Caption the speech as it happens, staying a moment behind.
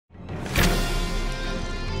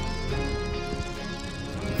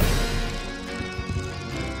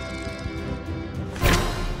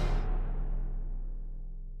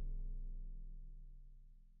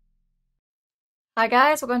Hi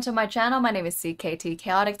guys, welcome to my channel. My name is CKT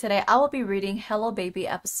Chaotic. Today I will be reading Hello Baby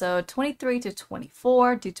episode 23 to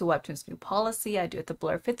 24. Due to Webtoon's new policy, I do have to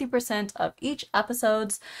blur 50% of each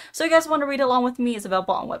episodes. So if you guys want to read along with me, it's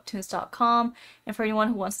available on webtoons.com. And for anyone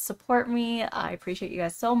who wants to support me, I appreciate you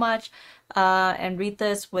guys so much. And read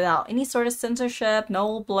this without any sort of censorship,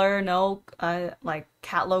 no blur, no like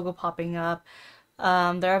cat logo popping up.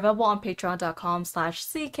 They're available on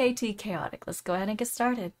patreon.com/CKT Chaotic. Let's go ahead and get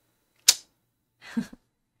started.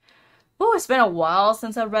 Oh, it's been a while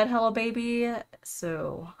since I read Hello Baby,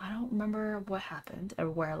 so I don't remember what happened or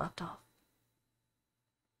where I left off.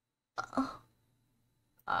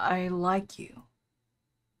 I like you.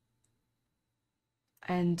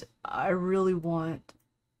 And I really want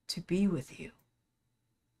to be with you.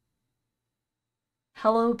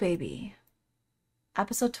 Hello Baby,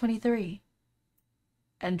 episode 23.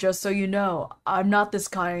 And just so you know, I'm not this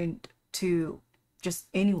kind to just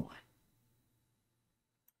anyone.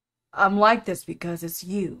 I'm like this because it's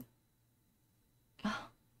you.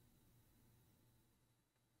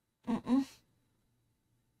 Mm-mm.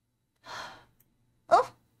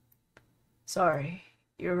 Oh, sorry.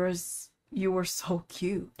 You were so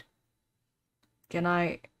cute. Can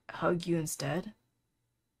I hug you instead?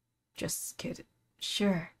 Just kidding.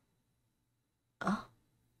 Sure. Oh.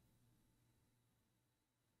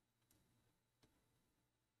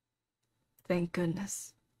 Thank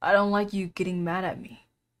goodness. I don't like you getting mad at me.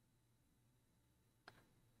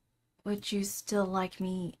 Would you still like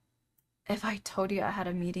me if I told you I had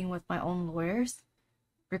a meeting with my own lawyers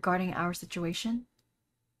regarding our situation?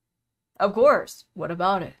 Of course. What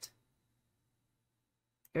about it?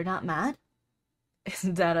 You're not mad?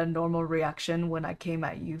 Isn't that a normal reaction when I came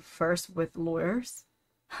at you first with lawyers?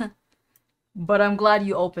 But I'm glad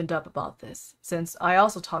you opened up about this, since I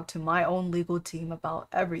also talked to my own legal team about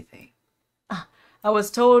everything. I was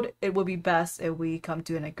told it would be best if we come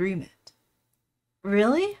to an agreement.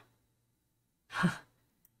 Really?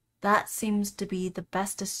 That seems to be the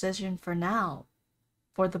best decision for now,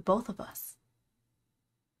 for the both of us.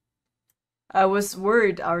 I was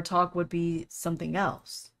worried our talk would be something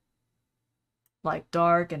else, like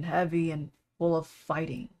dark and heavy and full of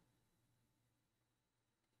fighting.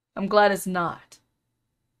 I'm glad it's not.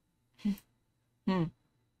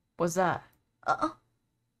 What's that?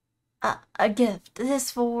 A gift. This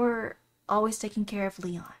is for always taking care of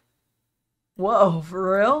Leon. Whoa,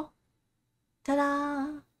 for real?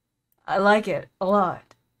 Ta-da! I like it a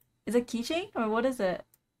lot. Is it keychain or what is it?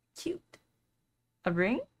 Cute. A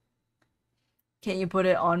ring? Can you put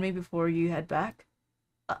it on me before you head back?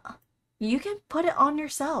 You can put it on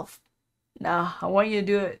yourself. Nah, I want you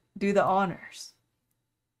to do the honors.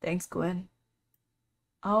 Thanks, Gwen.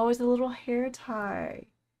 Oh, it's a little hair tie.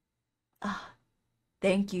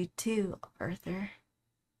 Thank you too, Arthur.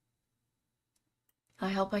 I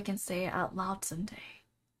hope I can say it out loud someday.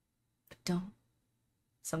 But don't.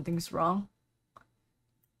 Something's wrong.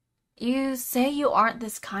 You say you aren't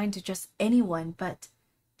this kind to just anyone, but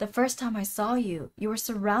the first time I saw you, you were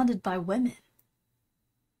surrounded by women.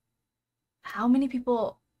 How many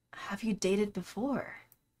people have you dated before?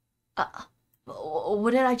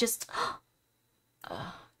 What did I just...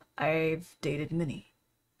 I've dated many.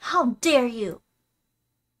 How dare you?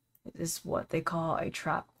 Is this what they call a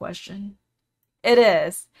trap question? It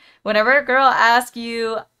is. Whenever a girl asks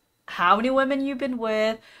you how many women you've been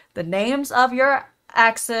with, the names of your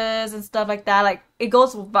exes and stuff like that, like it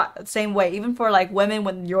goes the same way. Even for like women,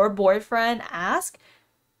 when your boyfriend asks,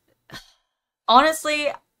 honestly,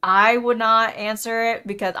 I would not answer it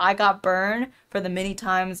because I got burned for the many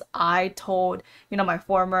times I told, my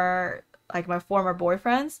former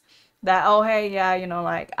boyfriends that, oh, hey, yeah,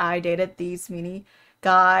 like I dated these many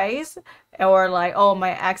guys, or like, oh,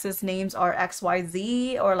 my ex's names are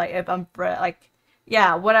XYZ, or like if I'm like,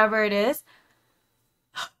 yeah, whatever it is,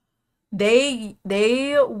 they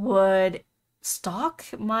would stalk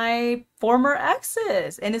my former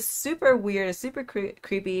exes, and it's super weird, it's super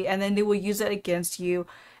creepy, and then they will use it against you.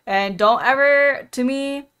 And don't ever, to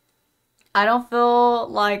me, I don't feel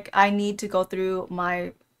like I need to go through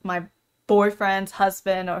my boyfriend's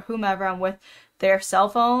husband or whomever I'm with, their cell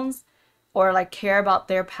phones, or like care about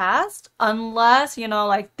their past, unless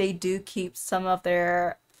like they do keep some of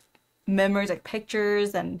their memories, like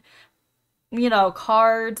pictures and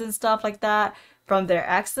cards and stuff like that from their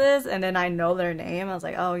exes, and then I know their name. I was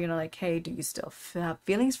like, oh, like, hey, do you still have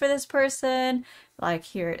feelings for this person? Like,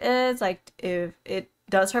 here it is. Like, if it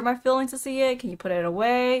does hurt my feelings to see it, can you put it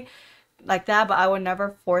away? Like that. But I would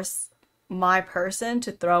never force my person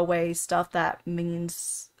to throw away stuff that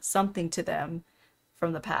means something to them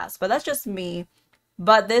from the past. But that's just me.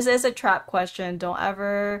 But this is a trap question. Don't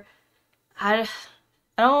ever I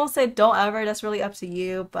I don't want to say don't ever, that's really up to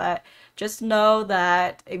you, but just know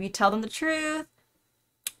that if you tell them the truth,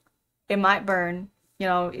 it might burn.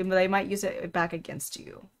 They might use it back against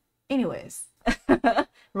you. Anyways,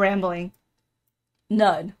 rambling.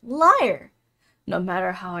 None. Liar. No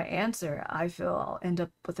matter how I answer, I feel I'll end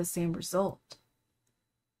up with the same result.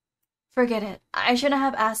 Forget it. I shouldn't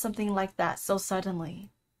have asked something like that so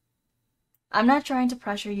suddenly. I'm not trying to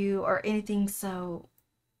pressure you or anything, so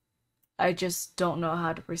I just don't know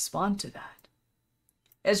how to respond to that.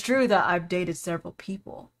 It's true that I've dated several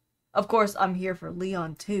people. Of course, I'm here for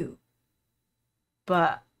Leon too.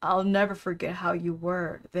 But I'll never forget how you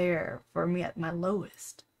were there for me at my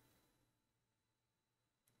lowest.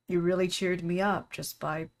 You really cheered me up just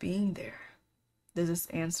by being there. Does this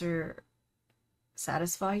answer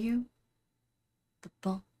satisfy you? The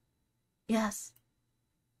bump. Yes.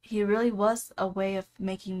 He really was a way of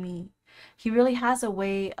making me. He really has a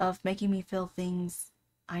way of making me feel things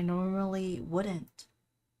I normally wouldn't.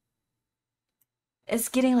 It's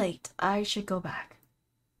getting late. I should go back.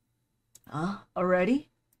 Already?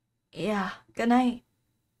 Yeah, good night.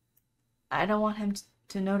 I don't want him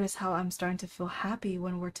to notice how I'm starting to feel happy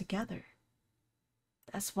when we're together.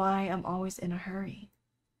 That's why I'm always in a hurry.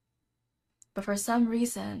 But for some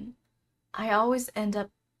reason, I always end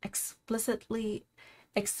up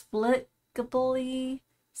inexplicably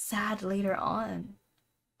sad later on.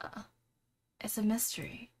 It's a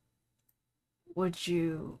mystery. Would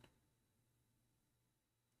you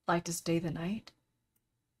like to stay the night?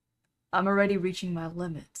 I'm already reaching my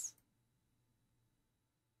limits.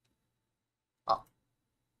 Oh,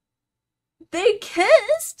 they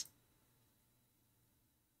kissed?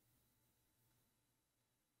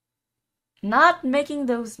 Not making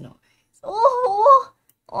those noises. Oh,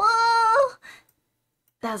 oh.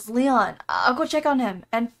 That's Leon. I'll go check on him.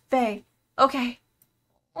 And Faye. Okay.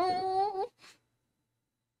 Oh,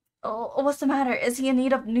 what's the matter? Is he in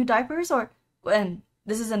need of new diapers or when?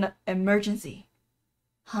 This is an emergency.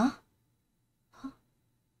 Huh?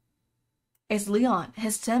 It's Leon.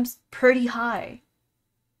 His temp's pretty high.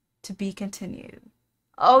 To be continued.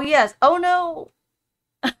 Oh yes. Oh no.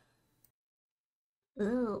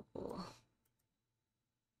 Ooh.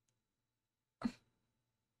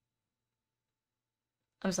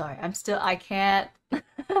 I'm sorry. I can't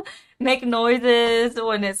make noises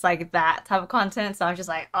when it's like that type of content. So I'm just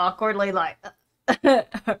like awkwardly like,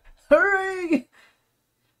 hurry.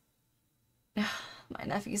 My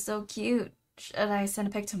nephew's so cute. Should I send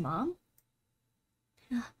a pic to mom?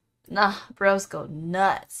 Nah, bros go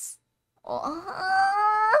nuts.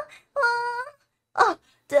 Oh,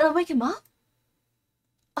 did I wake him up?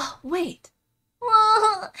 Oh, wait.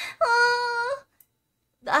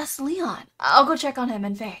 That's Leon. I'll go check on him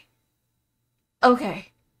and Faye.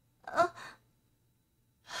 Okay.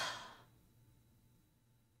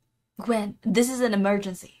 Gwen, this is an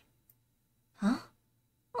emergency. Huh?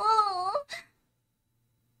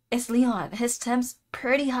 It's Leon. His temp's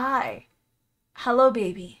pretty high. Hello,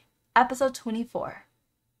 baby. Episode 24.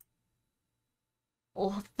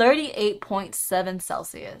 Oh, 38.7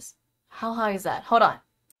 Celsius. How high is that? Hold on.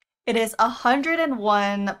 It is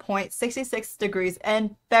 101.66 degrees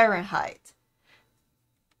in Fahrenheit.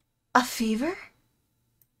 A fever?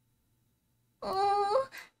 Oh.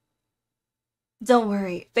 Don't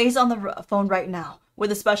worry. Faye's on the phone right now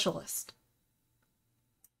with a specialist.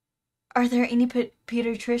 Are there any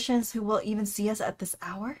pediatricians who will even see us at this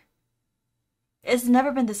hour? It's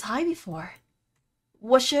never been this high before.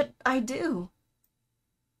 What should I do?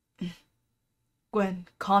 Gwen,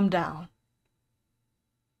 calm down.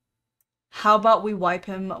 How about we wipe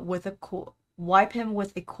him with a cool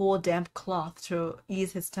damp cloth to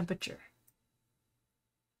ease his temperature?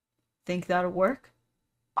 Think that'll work?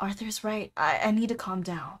 Arthur's right. I need to calm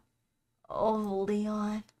down. Oh,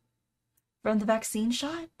 Leon. From the vaccine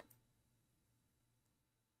shot?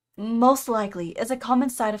 Most likely. It's a common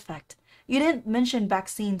side effect. You didn't mention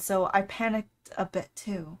vaccine, so I panicked a bit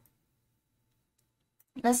too.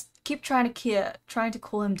 Let's keep trying to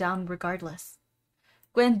cool him down regardless.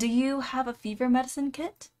 Gwen, do you have a fever medicine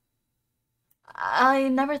kit? I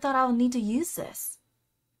never thought I would need to use this.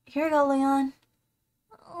 Here you go, Leon.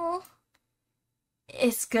 Oh.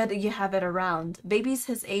 It's good that you have it around. Babies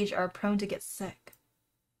his age are prone to get sick.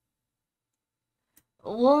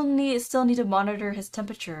 We'll still need to monitor his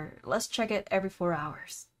temperature. Let's check it every 4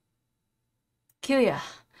 hours. Kuya,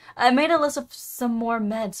 I made a list of some more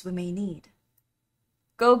meds we may need.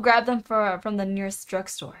 Go grab them from the nearest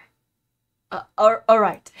drugstore.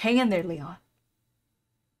 Alright, hang in there, Leon.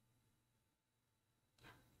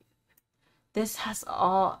 This has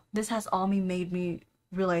all made me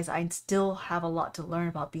realize I still have a lot to learn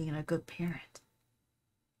about being a good parent.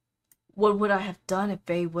 What would I have done if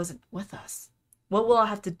Faye wasn't with us? What will I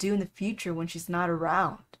have to do in the future when she's not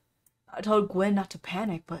around? I told Gwen not to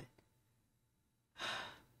panic, but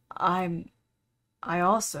I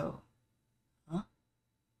also... Huh?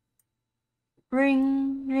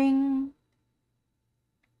 Ring, ring.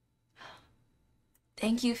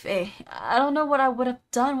 Thank you, Faye. I don't know what I would have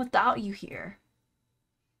done without you here.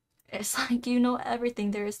 It's like you know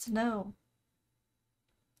everything there is to know.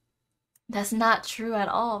 That's not true at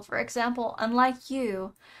all. For example, unlike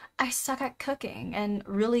you, I suck at cooking and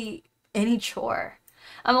really any chore.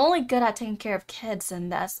 I'm only good at taking care of kids, and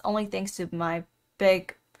that's only thanks to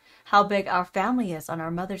how big our family is on our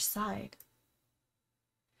mother's side.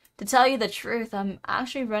 To tell you the truth, I'm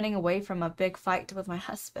actually running away from a big fight with my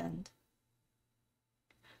husband.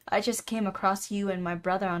 I just came across you and my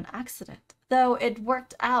brother on accident, though it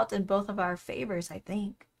worked out in both of our favors, I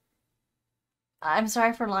think. I'm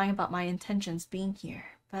sorry for lying about my intentions being here,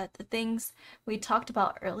 but the things we talked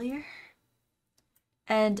about earlier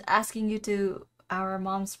and asking you to our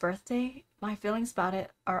mom's birthday, my feelings about it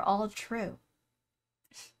are all true.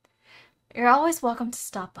 You're always welcome to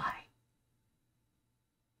stop by.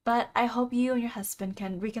 But I hope you and your husband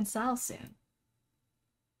can reconcile soon.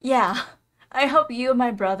 Yeah, I hope you and my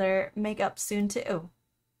brother make up soon too.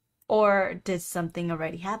 Or did something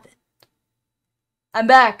already happen? I'm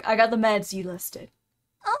back. I got the meds you listed.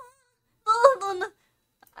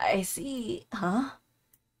 I see. Huh?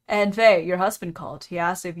 And Faye, your husband called. He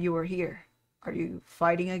asked if you were here. Are you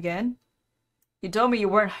fighting again? You told me you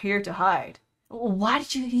weren't here to hide. Why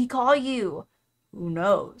did he call you? Who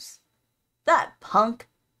knows? That punk.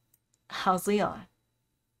 How's Leon?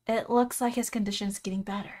 It looks like his condition's getting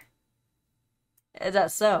better. Is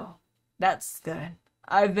that so? That's good.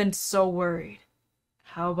 I've been so worried.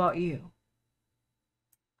 How about you?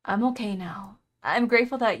 I'm okay now. I'm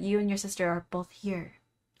grateful that you and your sister are both here.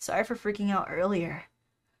 Sorry for freaking out earlier.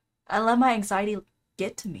 I let my anxiety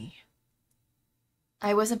get to me.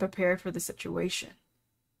 I wasn't prepared for the situation,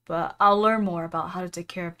 but I'll learn more about how to take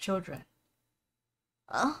care of children.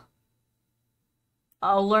 Huh?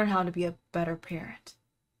 I'll learn how to be a better parent.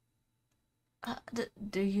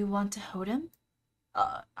 Do you want to hold him?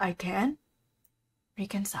 I can.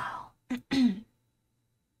 Reconcile.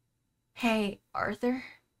 Hey, Arthur.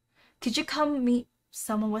 Could you come meet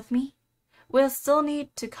someone with me? We'll still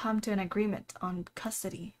need to come to an agreement on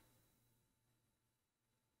custody.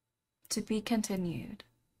 To be continued.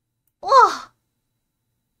 Oh!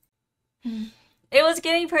 It was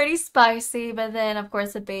getting pretty spicy, but then, of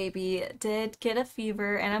course, the baby did get a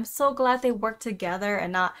fever, and I'm so glad they worked together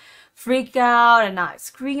and not freak out and not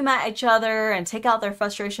scream at each other and take out their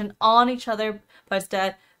frustration on each other, but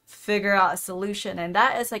instead figure out a solution. And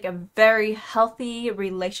that is like a very healthy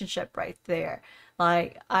relationship right there.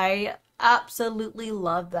 Like, I absolutely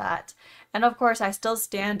love that. And of course, I still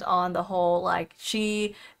stand on the whole, like,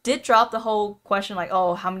 she did drop the whole question, like,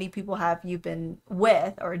 oh, how many people have you been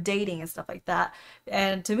with or dating and stuff like that.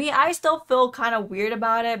 And to me, I still feel kind of weird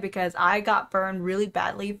about it because I got burned really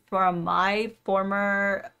badly from my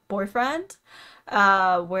former boyfriend,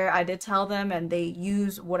 where I did tell them and they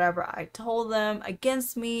used whatever I told them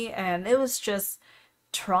against me, and it was just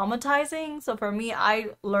traumatizing. So for me, I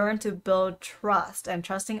learned to build trust and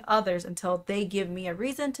trusting others until they give me a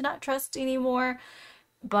reason to not trust anymore.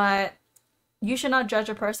 But you should not judge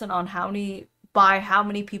a person on by how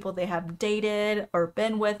many people they have dated or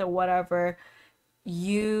been with or whatever.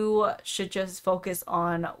 You should just focus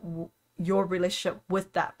on your relationship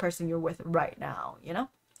with that person you're with right now, you know?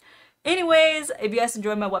 Anyways, if you guys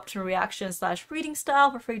enjoyed my Webtoon reaction / reading style,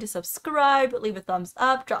 feel free to subscribe, leave a thumbs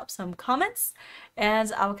up, drop some comments,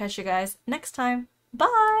 and I will catch you guys next time.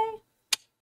 Bye!